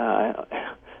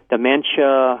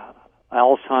 Dementia,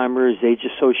 Alzheimer's,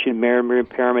 age-associated memory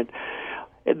impairment.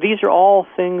 these are all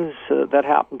things that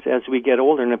happen as we get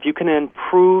older. And if you can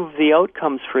improve the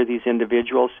outcomes for these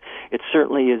individuals, it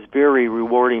certainly is very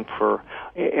rewarding for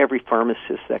every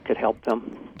pharmacist that could help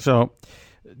them. So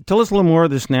tell us a little more of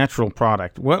this natural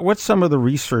product. What's some of the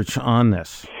research on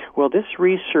this? Well, this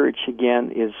research,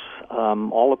 again, is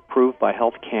all approved by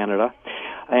Health Canada,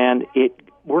 and it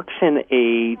works in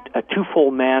a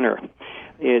twofold manner.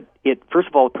 It first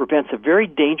of all prevents a very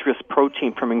dangerous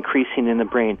protein from increasing in the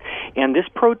brain, and this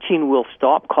protein will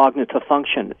stop cognitive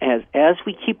function. As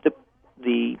we keep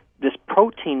this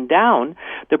protein down,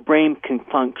 the brain can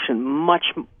function much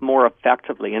more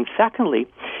effectively. And secondly,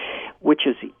 which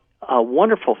is a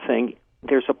wonderful thing,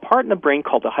 there's a part in the brain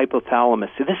called the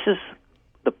hypothalamus. So this is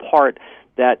the part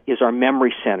that is our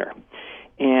memory center.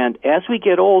 And as we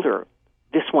get older,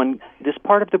 this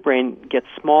part of the brain gets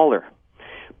smaller.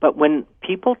 But when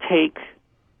people take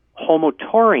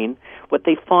homotaurine, what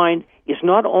they find is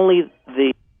not only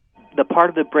the part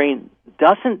of the brain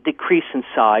doesn't decrease in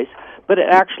size, but it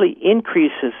actually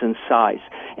increases in size.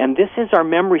 And this is our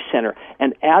memory center.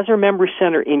 And as our memory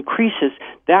center increases,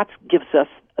 that gives us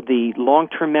the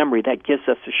long-term memory, that gives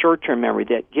us the short-term memory,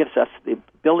 that gives us the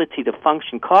ability to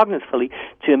function cognitively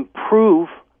to improve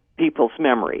people's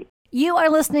memory. You are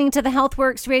listening to the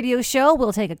Healthworx radio show.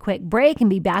 We'll take a quick break and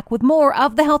be back with more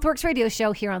of the Healthworx radio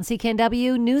show here on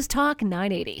CKNW News Talk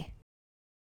 980.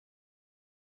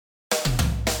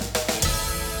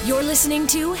 You're listening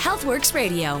to Healthworx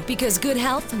Radio because good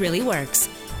health really works.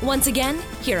 Once again,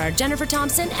 here are Jennifer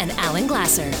Thompson and Alan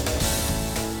Glasser.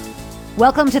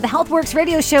 Welcome to the Healthworx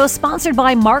radio show, sponsored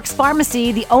by Mark's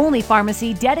Pharmacy, the only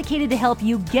pharmacy dedicated to help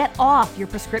you get off your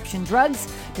prescription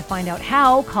drugs. To find out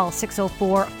how, call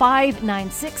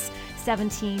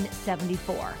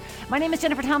 604-596-1774. My name is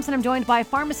Jennifer Thompson. I'm joined by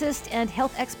pharmacist and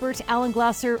health expert Alan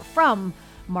Glasser from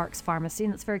Mark's Pharmacy.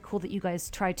 And it's very cool that you guys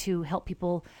try to help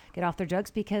people get off their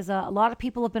drugs, because a lot of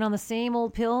people have been on the same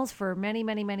old pills for many,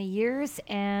 many, many years.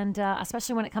 And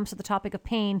especially when it comes to the topic of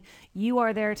pain, you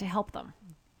are there to help them.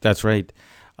 That's right.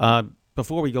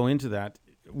 Before we go into that,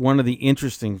 one of the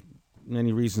interesting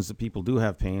many reasons that people do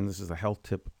have pain, this is the health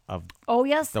tip of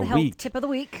the health week. Tip of the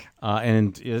week.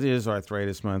 And it is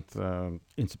Arthritis Month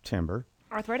in September.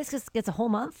 Arthritis gets a whole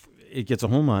month? It gets a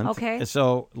whole month. Okay.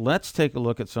 So let's take a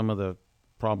look at some of the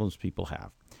problems people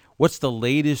have. What's the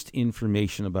latest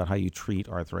information about how you treat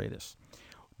arthritis?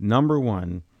 Number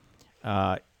one,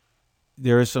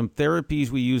 there are some therapies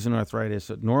we use in arthritis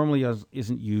that normally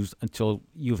isn't used until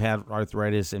you've had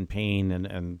arthritis and pain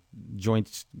and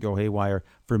joints go haywire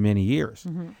for many years.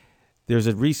 Mm-hmm. There's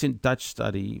a recent Dutch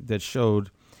study that showed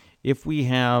if we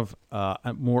have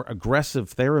a more aggressive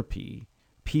therapy,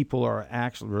 people are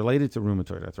actually, related to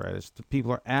rheumatoid arthritis,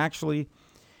 people are actually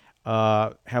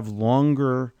have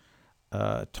longer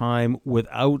time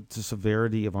without the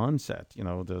severity of onset,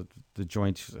 the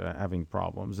joints having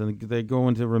problems, and they go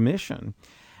into remission,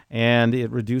 and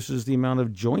it reduces the amount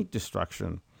of joint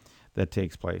destruction that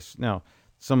takes place. Now,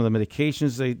 some of the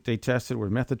medications they tested were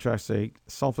methotrexate,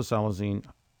 sulfasalazine,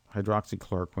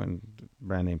 hydroxychloroquine,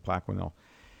 brand name Plaquenil.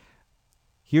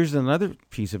 Here's another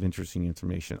piece of interesting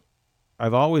information.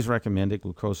 I've always recommended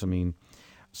glucosamine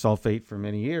sulfate for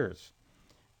many years,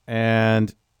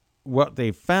 and what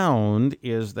they found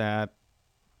is that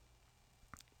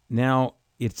now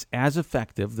it's as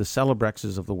effective, the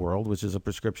Celebrexes of the world, which is a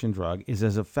prescription drug, is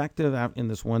as effective in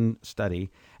this one study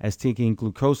as taking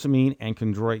glucosamine and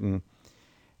chondroitin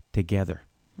together.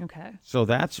 Okay. So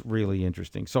that's really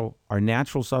interesting. So our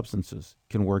natural substances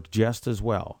can work just as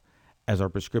well as our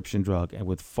prescription drug and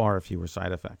with far fewer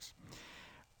side effects.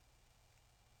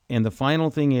 And the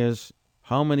final thing is,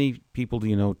 how many people do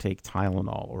you know take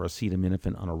Tylenol or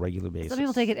acetaminophen on a regular basis? Some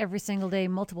people take it every single day,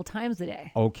 multiple times a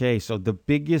day. Okay, so the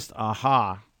biggest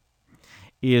aha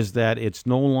is that it's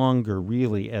no longer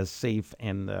really as safe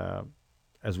and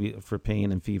for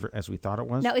pain and fever as we thought it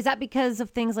was. Now, is that because of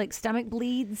things like stomach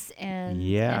bleeds and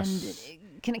yes,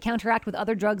 and can it counteract with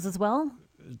other drugs as well?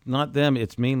 Not them.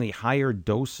 It's mainly higher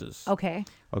doses. Okay.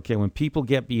 Okay, when people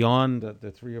get beyond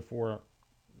the 3 or 4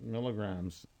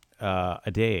 milligrams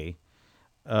a day.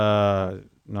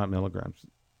 Not milligrams,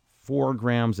 4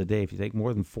 grams a day. If you take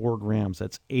more than 4 grams,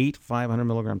 that's 8 500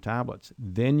 milligram tablets.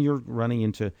 Then you're running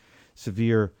into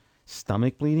severe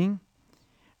stomach bleeding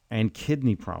and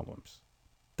kidney problems.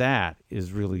 That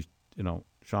is really,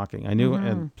 shocking. I knew,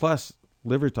 and plus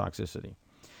liver toxicity.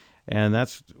 And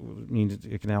that's means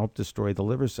it can help destroy the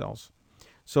liver cells.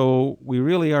 So we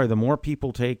really are, the more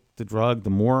people take the drug, the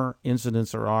more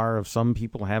incidents there are of some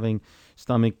people having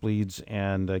stomach bleeds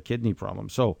and kidney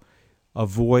problems. So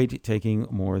avoid taking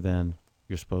more than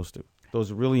you're supposed to.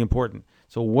 Those are really important.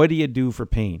 So what do you do for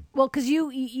pain? Well, because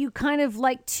you kind of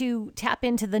like to tap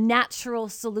into the natural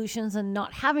solutions and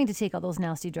not having to take all those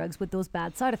nasty drugs with those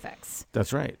bad side effects.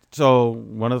 That's right. So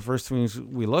one of the first things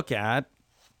we look at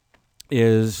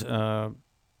is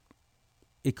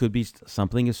it could be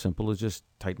something as simple as just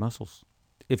tight muscles.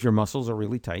 If your muscles are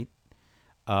really tight,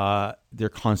 they're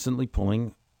constantly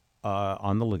pulling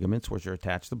on the ligaments, which are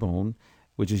attached to the bone,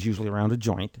 which is usually around a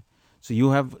joint. So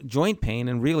you have joint pain,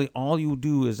 and really all you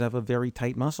do is have a very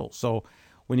tight muscle. So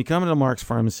when you come into Mark's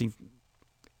Pharmacy,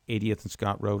 80th and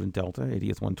Scott Road in Delta,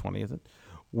 80th, 120th,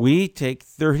 we take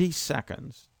 30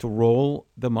 seconds to roll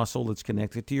the muscle that's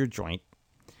connected to your joint.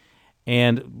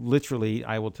 And literally,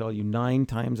 I will tell you 9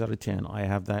 times out of 10, I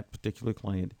have that particular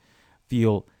client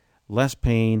feel less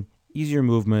pain, easier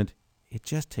movement. It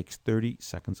just takes 30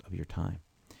 seconds of your time.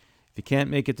 If you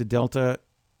can't make it to Delta,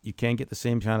 you can get the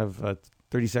same kind of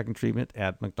 30-second treatment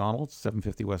at McDonald's,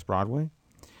 750 West Broadway.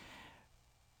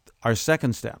 Our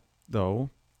second step, though,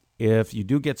 if you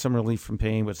do get some relief from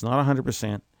pain, but it's not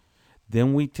 100%,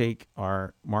 then we take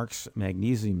our Mark's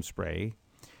magnesium spray,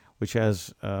 which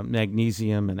has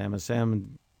magnesium and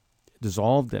MSM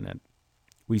dissolved in it.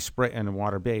 We spray and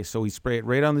water base. So we spray it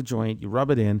right on the joint, you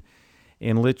rub it in,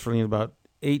 and literally about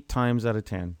 8 times out of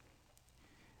 10,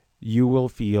 you will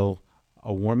feel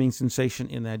a warming sensation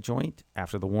in that joint.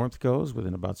 After the warmth goes,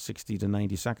 within about 60 to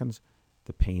 90 seconds,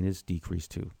 the pain is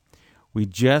decreased too. We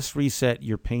just reset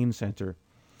your pain center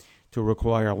to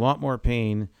require a lot more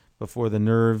pain before the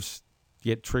nerves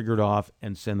get triggered off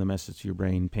and send the message to your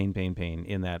brain, pain, pain, pain,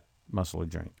 in that muscle or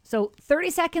joint. So 30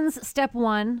 seconds, step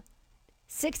 1,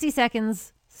 60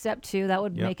 seconds, step 2. That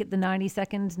would make it the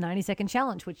 90-second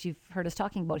challenge, which you've heard us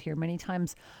talking about here many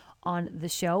times on the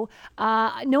show.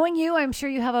 Knowing you, I'm sure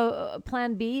you have a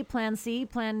plan B, plan C,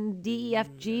 plan D, E, F,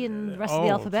 G, and the rest of the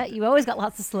alphabet. You always got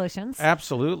lots of solutions.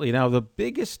 Absolutely. Now, the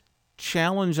biggest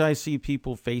challenge I see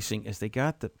people facing is they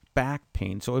got the back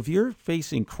pain. So if you're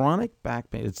facing chronic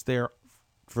back pain, it's there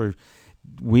for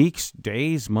weeks,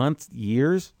 days, months,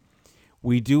 years,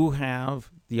 we do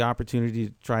have the opportunity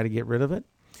to try to get rid of it.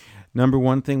 Number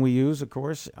one thing we use, of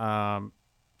course,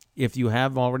 if you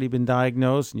have already been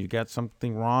diagnosed and you've got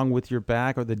something wrong with your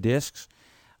back or the discs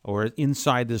or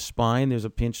inside the spine, there's a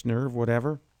pinched nerve,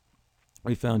 whatever,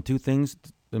 we found 2 things.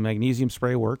 The magnesium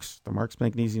spray works. The Mark's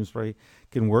magnesium spray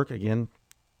can work. Again,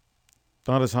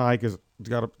 not as high because it's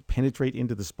got to penetrate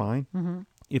into the spine. Mm-hmm.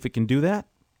 If it can do that,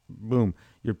 boom,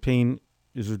 your pain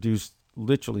is reduced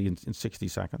literally in 60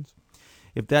 seconds.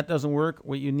 If that doesn't work,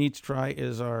 what you need to try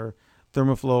is our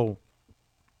Thermoflow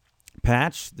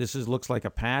patch. This looks like a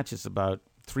patch. It's about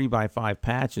 3x5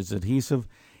 patch. It's adhesive.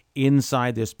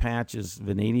 Inside this patch is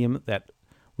vanadium that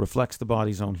reflects the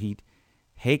body's own heat.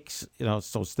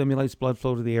 So stimulates blood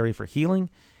flow to the area for healing,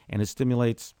 and it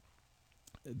stimulates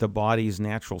the body's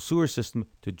natural sewer system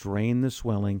to drain the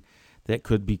swelling that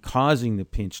could be causing the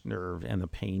pinched nerve and the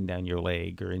pain down your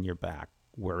leg or in your back,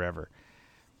 wherever.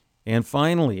 And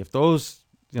finally, if those,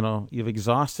 you've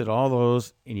exhausted all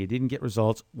those and you didn't get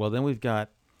results, well, then we've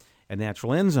got a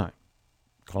natural enzyme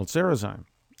called Cerezyme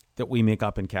that we make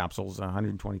up in capsules,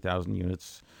 120,000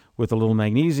 units, with a little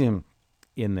magnesium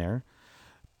in there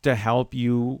to help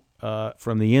you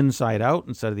from the inside out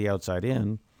instead of the outside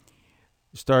in.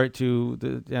 And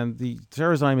the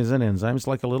Cerezyme is an enzyme. It's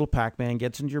like a little Pac-Man,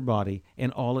 gets into your body,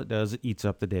 and all it does, it eats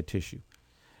up the dead tissue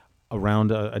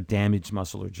around a damaged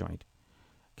muscle or joint.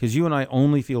 Because you and I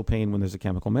only feel pain when there's a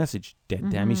chemical message. Dead,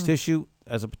 damaged tissue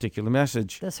has a particular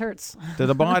message. This hurts. To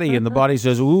the body, and the body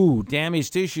says, ooh,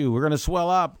 damaged tissue, we're going to swell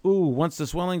up. Ooh, once the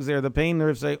swelling's there, the pain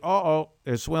nerves say,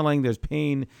 there's swelling, there's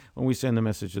pain, when we send the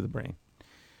message to the brain.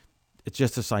 It's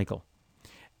just a cycle.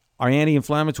 Our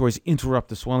anti-inflammatories interrupt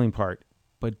the swelling part,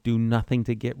 but do nothing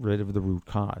to get rid of the root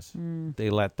cause. They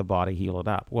let the body heal it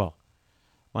up. Well,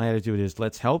 my attitude is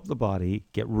let's help the body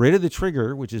get rid of the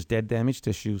trigger, which is dead, damaged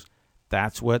tissues.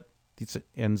 That's what this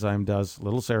enzyme does,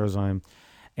 little Cerezyme,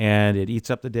 and it eats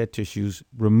up the dead tissues,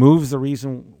 removes the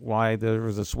reason why there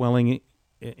was a swelling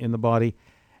in the body,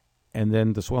 and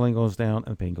then the swelling goes down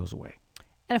and the pain goes away.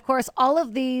 And of course, all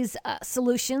of these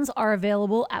solutions are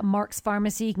available at Mark's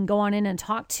Pharmacy. You can go on in and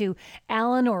talk to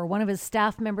Alan or one of his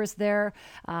staff members there.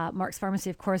 Mark's Pharmacy,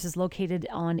 of course, is located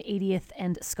on 80th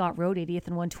and Scott Road, 80th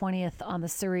and 120th on the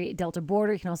Surrey-Delta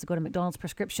border. You can also go to McDonald's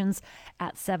Prescriptions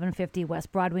at 750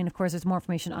 West Broadway. And of course, there's more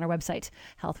information on our website,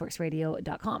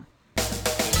 healthworxradio.com.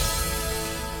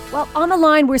 Well, on the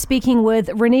line, we're speaking with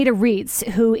Renata Reitz,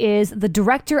 who is the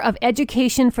Director of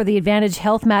Education for the Advantage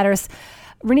Health Matters.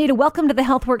 Renata, welcome to the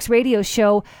Healthworx radio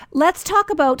show. Let's talk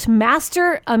about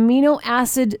master amino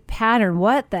acid pattern.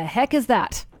 What the heck is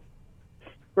that?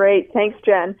 Great. Thanks,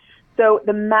 Jen. So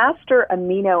the master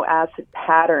amino acid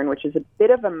pattern, which is a bit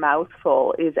of a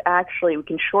mouthful, is actually, we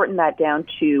can shorten that down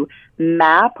to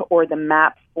MAP, or the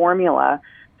MAP formula.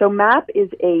 So MAP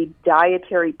is a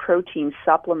dietary protein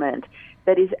supplement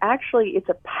that is actually, it's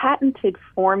a patented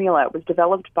formula. It was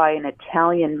developed by an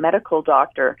Italian medical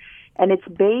doctor, and it's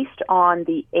based on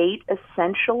the 8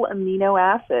 essential amino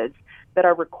acids that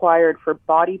are required for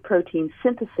body protein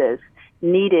synthesis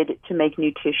needed to make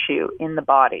new tissue in the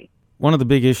body. One of the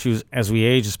big issues as we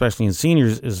age, especially in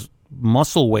seniors, is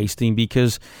muscle wasting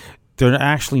because they're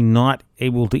actually not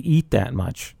able to eat that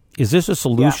much. Is this a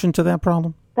solution to that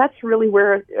problem? That's really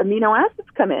where amino acids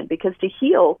come in, because to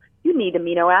heal, you need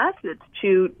amino acids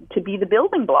to be the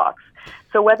building blocks.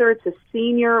 So whether it's a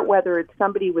senior, whether it's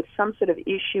somebody with some sort of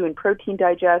issue in protein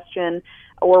digestion,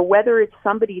 or whether it's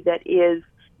somebody that has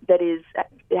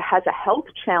a health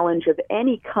challenge of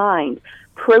any kind,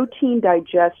 protein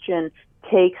digestion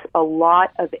takes a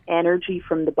lot of energy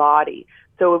from the body.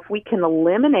 So if we can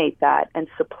eliminate that and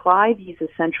supply these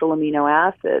essential amino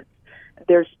acids,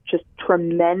 there's just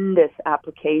tremendous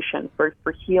application for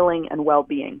healing and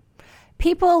well-being.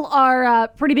 People are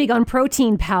pretty big on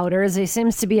protein powders. It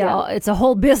seems to be it's a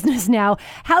whole business now.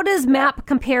 How does MAP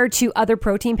compare to other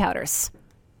protein powders?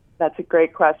 That's a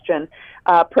great question.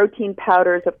 Protein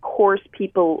powders, of course,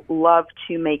 people love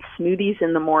to make smoothies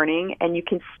in the morning, and you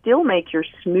can still make your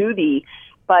smoothie,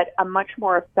 but a much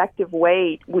more effective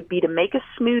way would be to make a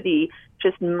smoothie,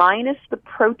 just minus the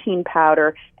protein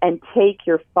powder, and take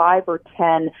your 5 or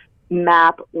 10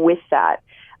 MAP with that.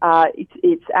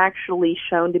 It's actually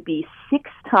shown to be 6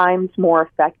 times more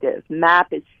effective.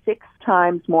 MAP is 6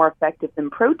 times more effective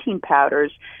than protein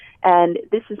powders. And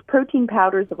this is protein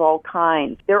powders of all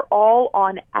kinds. They're all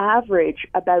on average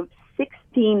about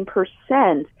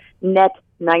 16% net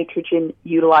nitrogen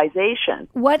utilization.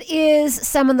 What is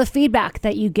some of the feedback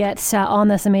that you get on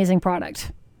this amazing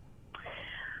product?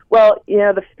 Well,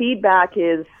 the feedback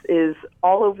is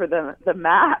all over the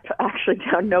map, actually,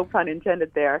 no pun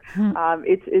intended there.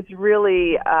 It's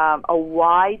really a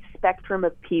wide spectrum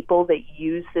of people that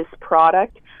use this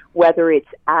product, whether it's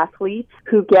athletes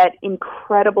who get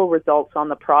incredible results on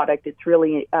the product. It's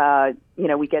really,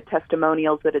 we get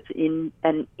testimonials that it's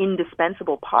an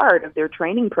indispensable part of their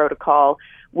training protocol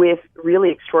with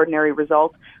really extraordinary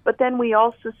results. But then we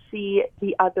also see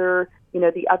the other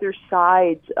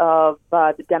sides of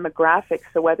the demographics.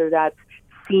 So whether that's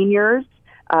seniors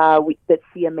that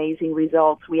see amazing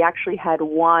results. We actually had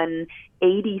one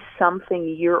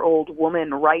 80-something-year-old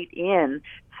woman write in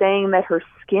saying that her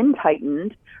skin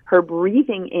tightened, her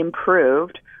breathing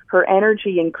improved, her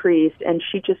energy increased, and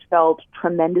she just felt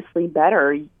tremendously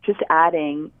better just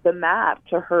adding the MAP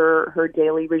to her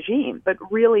daily regime. But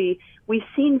really, we've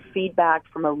seen feedback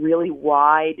from a really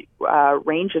wide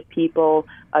range of people,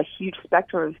 a huge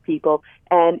spectrum of people,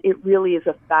 and it really is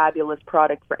a fabulous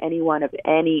product for anyone of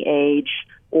any age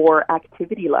or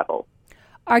activity level.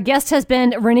 Our guest has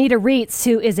been Renita Reitz,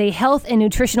 who is a health and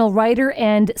nutritional writer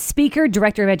and speaker,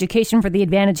 director of education for the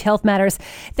Advantage Health Matters.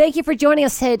 Thank you for joining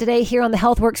us today here on the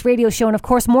Healthworx radio show. And of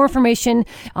course, more information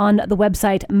on the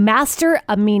website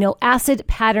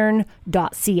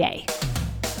masteraminoacidpattern.ca.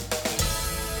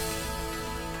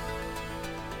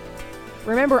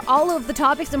 Remember, all of the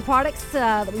topics and products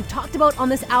that we've talked about on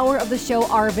this hour of the show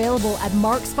are available at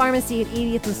Mark's Pharmacy at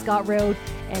 80th and Scott Road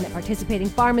and at participating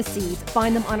pharmacies.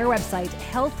 Find them on our website,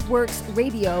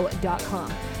 healthworxradio.com.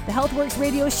 The Healthworx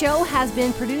radio show has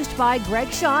been produced by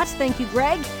Greg Schott. Thank you,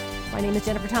 Greg. My name is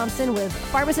Jennifer Thompson with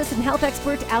pharmacist and health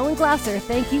expert Alan Glasser.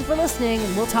 Thank you for listening,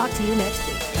 and we'll talk to you next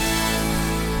week.